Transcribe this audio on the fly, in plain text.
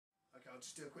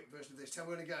just do a quick version of this. Tell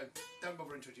me when to go. Don't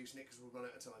bother introducing it because we'll run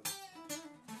out of time.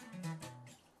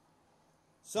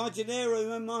 Si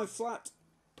Genaro in my flat.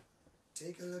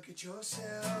 Take a look at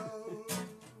yourself.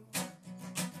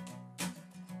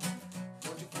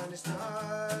 Don't you find it's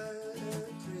not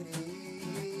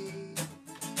pretty?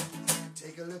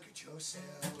 Take a look at yourself.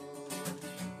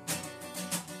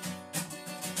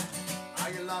 Are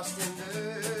you lost in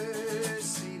the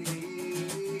city?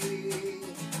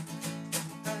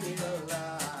 And you're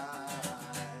alive.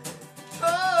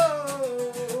 Oh,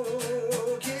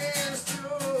 kiss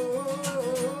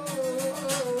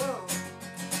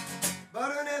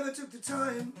but I never took the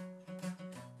time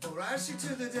or asked you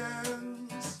to the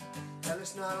dance. Well,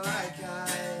 it's not like I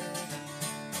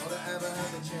ought to ever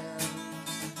have a chance.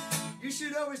 You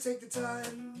should always take the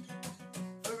time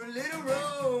for a little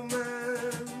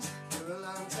romance. You're a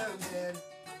long-term dead,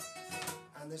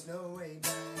 and there's no way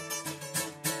back,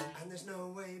 and there's no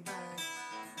way back.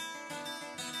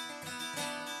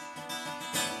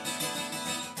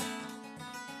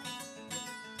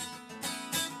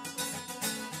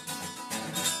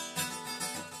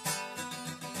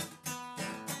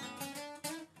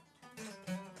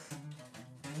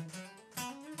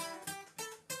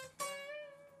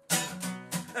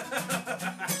 I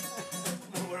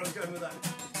don't know where I'm going with that.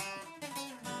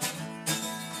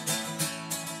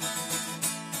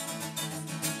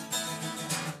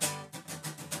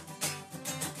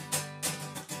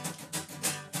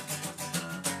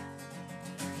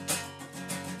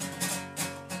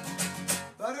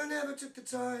 But I never took the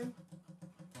time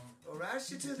or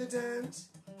asked you to the dance.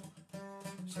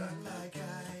 So like I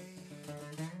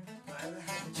ever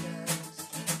had the chance.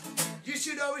 You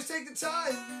should always take the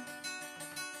time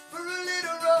for a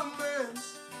little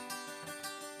romance.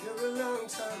 You're a long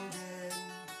time dead.